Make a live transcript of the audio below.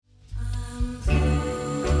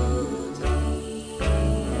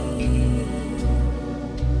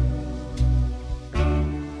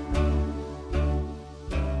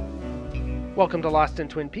Welcome to Lost in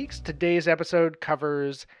Twin Peaks. Today's episode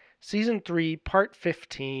covers Season 3, Part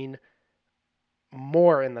 15,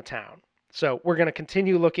 More in the Town. So we're going to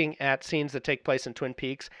continue looking at scenes that take place in Twin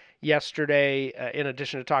Peaks. Yesterday, in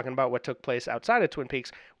addition to talking about what took place outside of Twin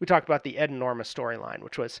Peaks, we talked about the Ed and Norma storyline,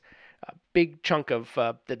 which was a big chunk of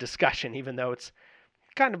the discussion, even though it's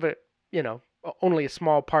kind of only a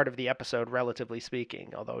small part of the episode, relatively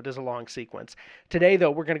speaking, although it is a long sequence. Today,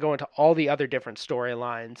 though, we're going to go into all the other different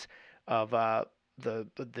storylines of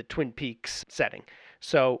the Twin Peaks setting.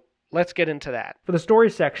 So let's get into that. For the story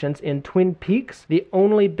sections in Twin Peaks, the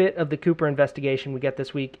only bit of the Cooper investigation we get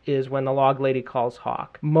this week is when the log lady calls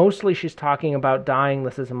Hawk. Mostly she's talking about dying.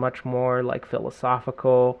 This is a much more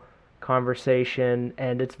philosophical conversation,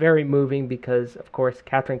 and it's very moving because, of course,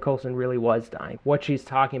 Catherine Coulson really was dying. What she's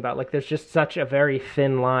talking about, there's just such a very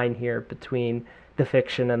thin line here between the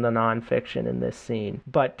fiction and the nonfiction in this scene.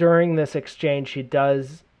 But during this exchange, she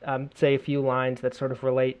does say a few lines that sort of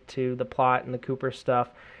relate to the plot and the Cooper stuff.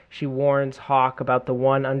 She warns Hawk about the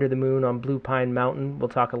one under the moon on Blue Pine Mountain. We'll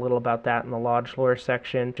talk a little about that in the Lodge Lore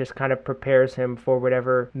section. Just kind of prepares him for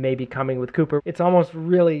whatever may be coming with Cooper. It's almost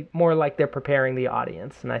really more like they're preparing the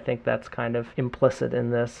audience, and I think that's kind of implicit in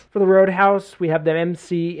this. For the Roadhouse, we have the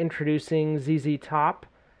MC introducing ZZ Top.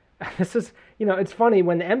 This is, it's funny,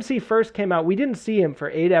 when the MC first came out, we didn't see him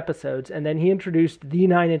for 8 episodes, and then he introduced the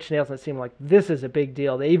Nine Inch Nails, and it seemed like this is a big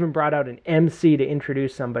deal. They even brought out an MC to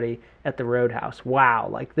introduce somebody at the Roadhouse.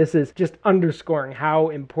 Wow, this is just underscoring how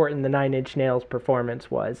important the Nine Inch Nails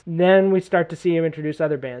performance was. Then we start to see him introduce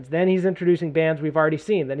other bands. Then he's introducing bands we've already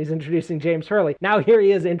seen. Then he's introducing James Hurley. Now here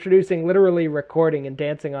he is introducing literally recording and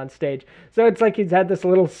dancing on stage. So it's like he's had this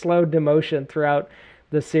little slow demotion throughout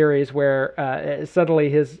the series where suddenly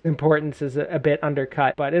his importance is a bit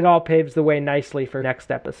undercut, but it all paves the way nicely for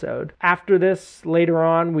next episode. After this, later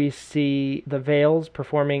on, we see the Veils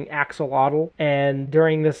performing Axolotl, and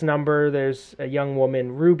during this number, there's a young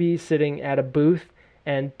woman, Ruby, sitting at a booth,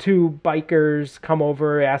 and 2 bikers come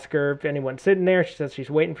over, ask her if anyone's sitting there. She says she's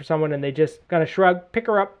waiting for someone, and they just kind of shrug, pick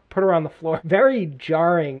her up, put her on the floor. Very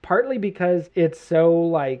jarring, partly because it's so,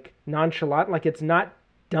 nonchalant, it's not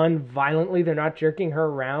done violently. They're not jerking her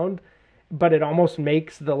around, but it almost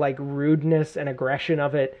makes the rudeness and aggression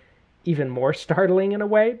of it even more startling in a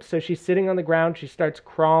way. So she's sitting on the ground, she starts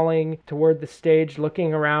crawling toward the stage,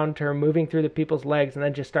 looking around her, moving through the people's legs, and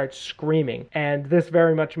then just starts screaming. And this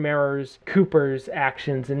very much mirrors Cooper's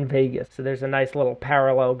actions in Vegas. So there's a nice little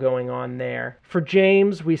parallel going on there. For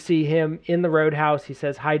James, we see him in the Roadhouse. He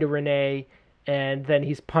says hi to Renee, and then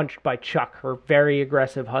he's punched by Chuck, her very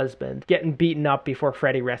aggressive husband, getting beaten up before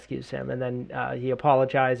Freddie rescues him. And then he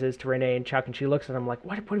apologizes to Renee and Chuck, and she looks at him like,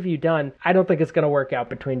 what have you done? I don't think it's going to work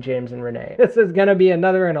out between James and Renee. This is going to be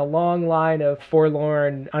another in a long line of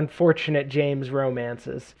forlorn, unfortunate James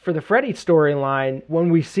romances. For the Freddie storyline,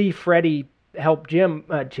 when we see Freddie help Jim,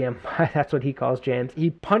 that's what he calls James. He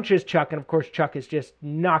punches Chuck, and of course Chuck is just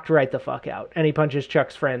knocked right the fuck out. And he punches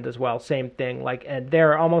Chuck's friend as well, same thing. And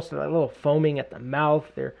they're almost a little foaming at the mouth.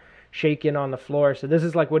 They're shaking on the floor. So this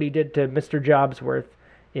is what he did to Mr. Jobsworth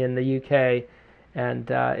in the UK.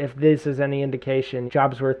 And if this is any indication,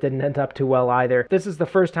 Jobsworth didn't end up too well either. This is the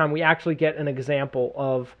first time we actually get an example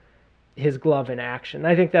of his glove in action.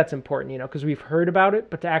 I think that's important, because we've heard about it,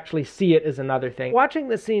 but to actually see it is another thing. Watching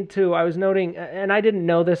this scene too, I was noting, and I didn't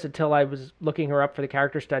know this until I was looking her up for the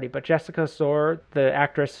character study, but Jessica Sohr, the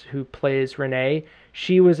actress who plays Renee,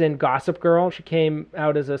 she was in Gossip Girl. She came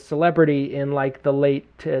out as a celebrity in the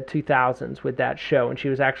late 2000s with that show, and she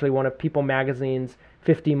was actually one of People magazine's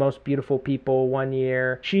 50 Most Beautiful People one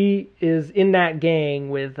year. She is in that gang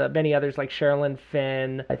with many others like Sherilyn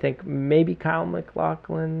Fenn, I think maybe Kyle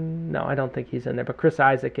MacLachlan. No, I don't think he's in there, but Chris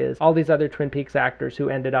Isaak is. All these other Twin Peaks actors who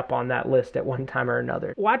ended up on that list at one time or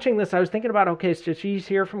another. Watching this, I was thinking about, okay, so she's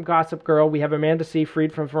here from Gossip Girl, we have Amanda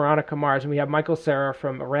Seyfried from Veronica Mars, and we have Michael Cera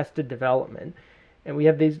from Arrested Development. And we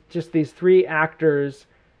have these 3 actors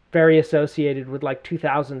very associated with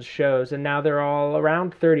 2000s shows, and now they're all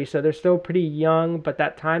around 30, so they're still pretty young, but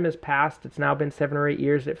that time has passed. It's now been 7 or 8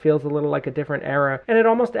 years. It feels a little like a different era, and it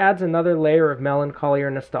almost adds another layer of melancholy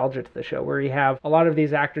or nostalgia to the show, where you have a lot of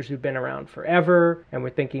these actors who've been around forever, and we're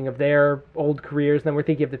thinking of their old careers, then we're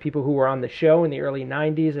thinking of the people who were on the show in the early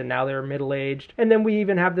 90s, and now they're middle-aged, and then we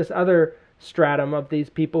even have this other stratum of these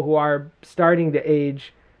people who are starting to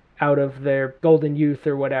age out of their golden youth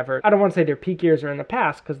or whatever. I don't want to say their peak years are in the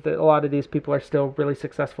past, because a lot of these people are still really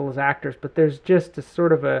successful as actors, but there's just a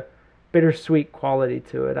sort of a bittersweet quality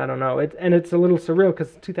to it. I don't know. It's a little surreal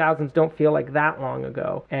because 2000s don't feel like that long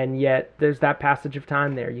ago, and yet there's that passage of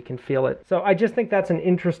time there. You can feel it. So I just think that's an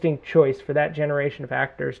interesting choice for that generation of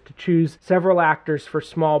actors, to choose several actors for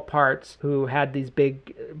small parts who had these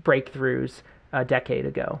big breakthroughs a decade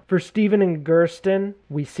ago. For Stephen and Kirsten,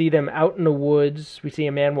 we see them out in the woods. We see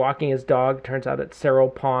a man walking his dog. Turns out it's Cyril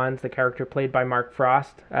Pons, the character played by Mark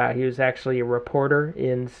Frost. He was actually a reporter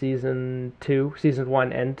in seasons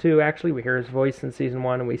 1 and 2, actually. We hear his voice in season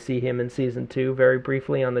 1, and we see him in season 2 very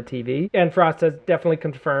briefly on the TV. And Frost has definitely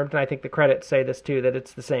confirmed, and I think the credits say this too, that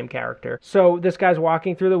it's the same character. So this guy's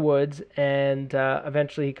walking through the woods, and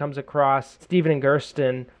eventually he comes across Stephen and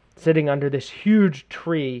Kirsten sitting under this huge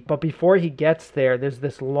tree. But before he gets there, there's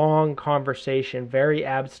this long conversation, very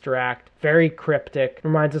abstract, very cryptic.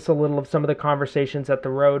 Reminds us a little of some of the conversations at the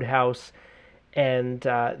Roadhouse, and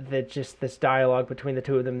just this dialogue between the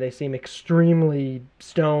two of them. They seem extremely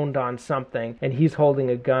stoned on something, and he's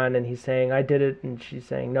holding a gun, and he's saying, "I did it," and she's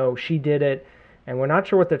saying, "No, she did it." And we're not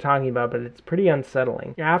sure what they're talking about, but it's pretty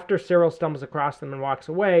unsettling. After Cyril stumbles across them and walks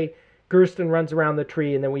away, Kirsten runs around the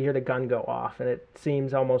tree, and then we hear the gun go off, and it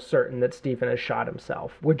seems almost certain that Stephen has shot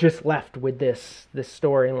himself. We're just left with this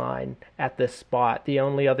storyline at this spot. The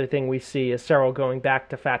only other thing we see is Cyril going back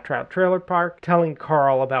to Fat Trout Trailer Park, telling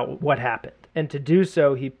Carl about what happened. And to do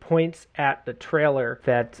so, he points at the trailer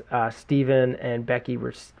that Stephen and Becky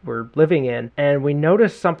were living in, and we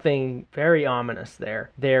notice something very ominous there.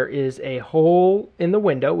 There is a hole in the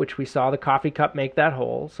window, which we saw the coffee cup make that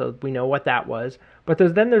hole, so we know what that was. But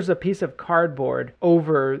there's a piece of cardboard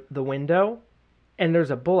over the window, and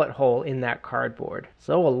there's a bullet hole in that cardboard.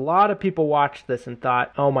 So a lot of people watched this and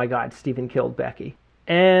thought, oh my God, Stephen killed Becky.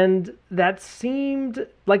 And that seemed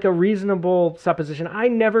like a reasonable supposition. I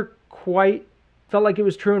never quite felt like it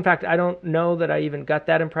was true. In fact, I don't know that I even got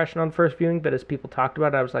that impression on first viewing, but as people talked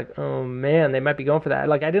about it, I was like, oh man, they might be going for that.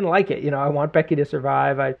 Like, I didn't like it. I want Becky to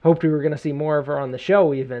survive. I hoped we were going to see more of her on the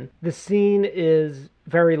show even. The scene is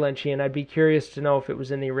very Lynchian. I'd be curious to know if it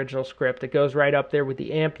was in the original script. It goes right up there with the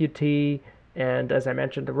amputee, and as I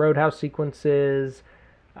mentioned, the Roadhouse sequences,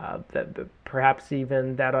 perhaps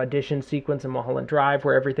even that audition sequence in Mulholland Drive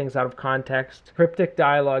where everything's out of context. Cryptic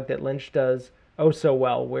dialogue that Lynch does oh so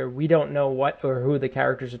well, where we don't know what or who the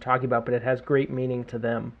characters are talking about, but it has great meaning to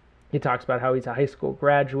them. He talks about how he's a high school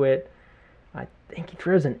graduate. I think he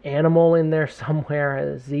throws an animal in there somewhere,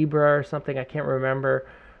 a zebra or something, I can't remember,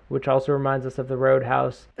 which also reminds us of the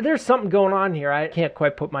Roadhouse. There's something going on here. I can't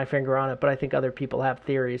quite put my finger on it, but I think other people have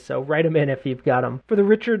theories, so write them in if you've got them. For the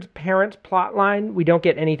Richards parents plotline, we don't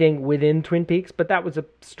get anything within Twin Peaks, but that was a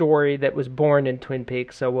story that was born in Twin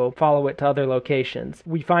Peaks, so we'll follow it to other locations.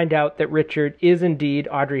 We find out that Richard is indeed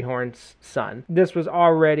Audrey Horne's son. This was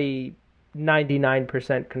already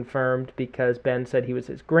 99% confirmed because Ben said he was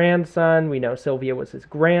his grandson. We know Sylvia was his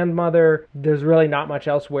grandmother. There's really not much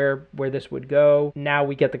else where this would go. Now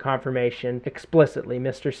we get the confirmation explicitly.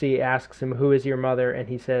 Mr. C asks him, "Who is your mother?" and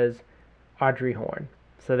he says, "Audrey Horne."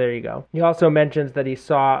 So there you go. He also mentions that he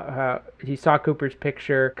saw Cooper's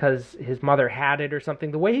picture because his mother had it or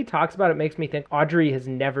something. The way he talks about it makes me think Audrey has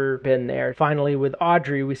never been there. Finally, with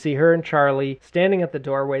Audrey, we see her and Charlie standing at the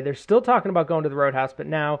doorway. They're still talking about going to the Roadhouse, but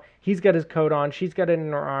now he's got his coat on, she's got it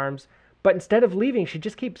in her arms. But instead of leaving, she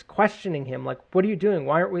just keeps questioning him, like, what are you doing?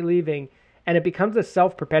 Why aren't we leaving? And it becomes a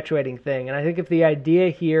self-perpetuating thing. And I think if the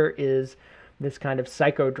idea here is this kind of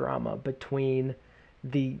psychodrama between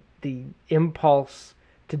the impulse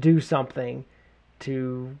to do something,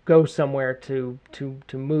 to go somewhere, to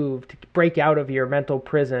move, to break out of your mental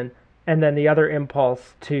prison, and then the other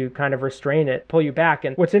impulse to kind of restrain it, pull you back.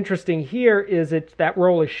 And what's interesting here is that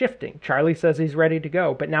role is shifting. Charlie says he's ready to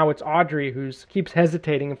go, but now it's Audrey who keeps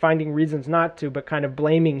hesitating and finding reasons not to, but kind of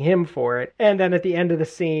blaming him for it. And then at the end of the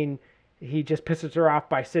scene, he just pisses her off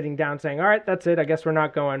by sitting down saying, all right, that's it, I guess we're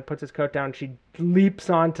not going, puts his coat down. She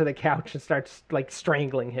leaps onto the couch and starts like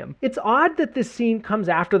strangling him. It's odd that this scene comes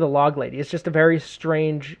after the log lady. It's just a very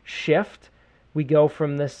strange shift. We go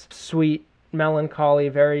from this sweet, melancholy,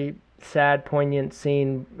 very sad, poignant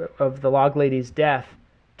scene of the log lady's death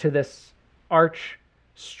to this arch,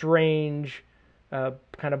 strange,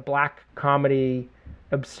 kind of black comedy,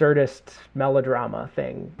 absurdist melodrama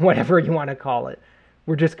thing, whatever you want to call it.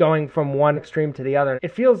 We're just going from one extreme to the other.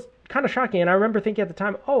 It feels kind of shocking, and I remember thinking at the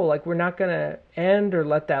time, we're not going to end or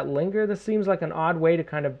let that linger. This seems like an odd way to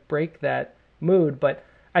kind of break that mood, but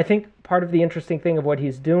I think part of the interesting thing of what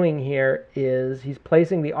he's doing here is he's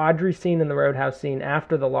placing the Audrey scene and the Roadhouse scene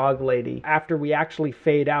after the log lady, after we actually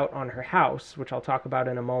fade out on her house, which I'll talk about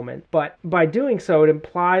in a moment. But by doing so, it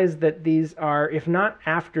implies that these are, if not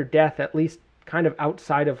after death, at least kind of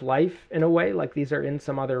outside of life in a way, like these are in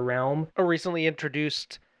some other realm. A recently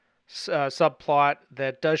introduced subplot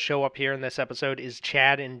that does show up here in this episode is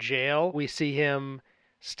Chad in jail. We see him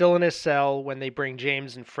still in his cell when they bring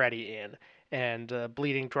James and Freddy in, and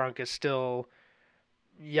Bleeding Drunk is still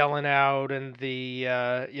yelling out, and the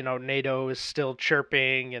NATO is still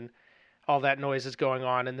chirping, and all that noise is going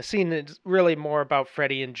on. And the scene is really more about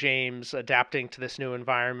Freddy and James adapting to this new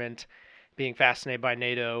environment, being fascinated by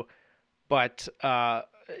NATO. But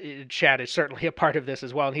Chad is certainly a part of this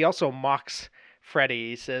as well. And he also mocks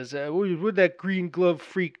Freddy. He says, what would that green glove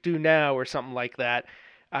freak do now? Or something like that.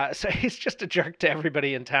 So he's just a jerk to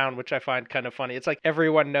everybody in town, which I find kind of funny. It's like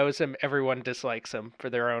everyone knows him, everyone dislikes him for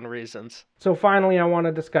their own reasons. So finally, I want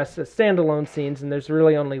to discuss the standalone scenes, and there's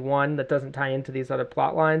really only one that doesn't tie into these other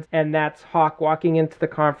plot lines, and that's Hawk walking into the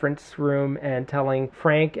conference room and telling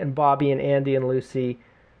Frank and Bobby and Andy and Lucy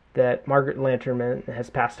that Margaret Lanternman has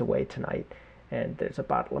passed away tonight. And there's a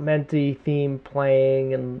Badalamenti theme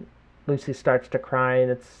playing, and Lucy starts to cry, and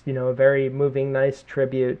it's, a very moving, nice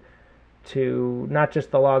tribute to not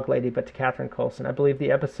just the Log Lady, but to Catherine Coulson. I believe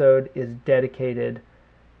the episode is dedicated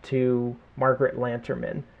to Margaret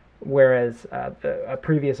Lanternman, whereas a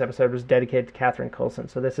previous episode was dedicated to Catherine Coulson.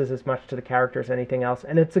 So this is as much to the character as anything else.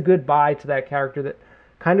 And it's a goodbye to that character that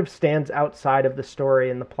kind of stands outside of the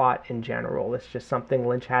story and the plot in general. It's just something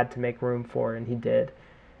Lynch had to make room for, and he did.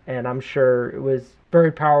 And I'm sure it was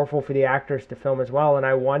very powerful for the actors to film as well. And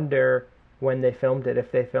I wonder when they filmed it,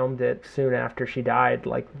 if they filmed it soon after she died,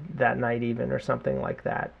 like that night even, or something like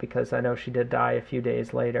that, because I know she did die a few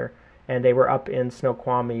days later, and they were up in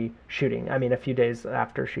Snoqualmie shooting, a few days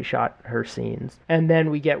after she shot her scenes. And then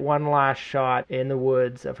we get one last shot in the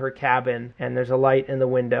woods of her cabin, and there's a light in the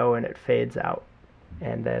window, and it fades out.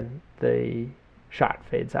 And then the shot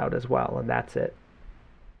fades out as well, and that's it.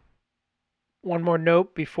 One more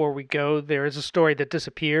note before we go. There is a story that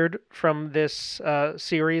disappeared from this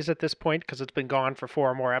series at this point because it's been gone for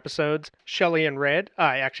 4 more episodes. Shelley and Red.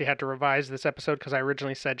 I actually had to revise this episode because I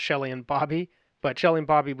originally said Shelley and Bobby. But Shelley and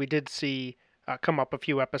Bobby we did see come up a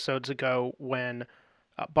few episodes ago when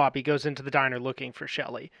Bobby goes into the diner looking for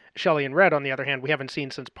Shelley. Shelley and Red, on the other hand, we haven't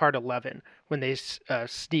seen since part 11 when they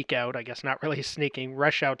sneak out, I guess not really sneaking,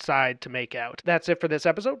 rush outside to make out. That's it for this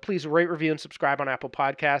episode. Please rate, review, and subscribe on Apple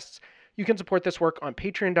Podcasts. You can support this work on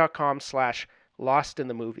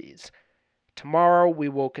patreon.com/lostinthemovies. Tomorrow we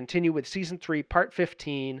will continue with Season 3, Part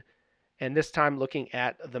 15, and this time looking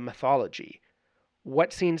at the mythology.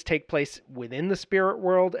 What scenes take place within the spirit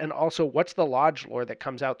world, and also what's the lodge lore that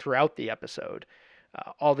comes out throughout the episode.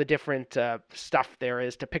 All the different stuff there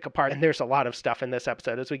is to pick apart, and there's a lot of stuff in this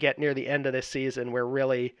episode. As we get near the end of this season, we're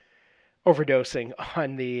really overdosing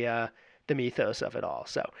on the mythos of it all.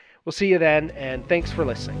 So we'll see you then, and thanks for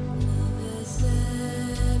listening.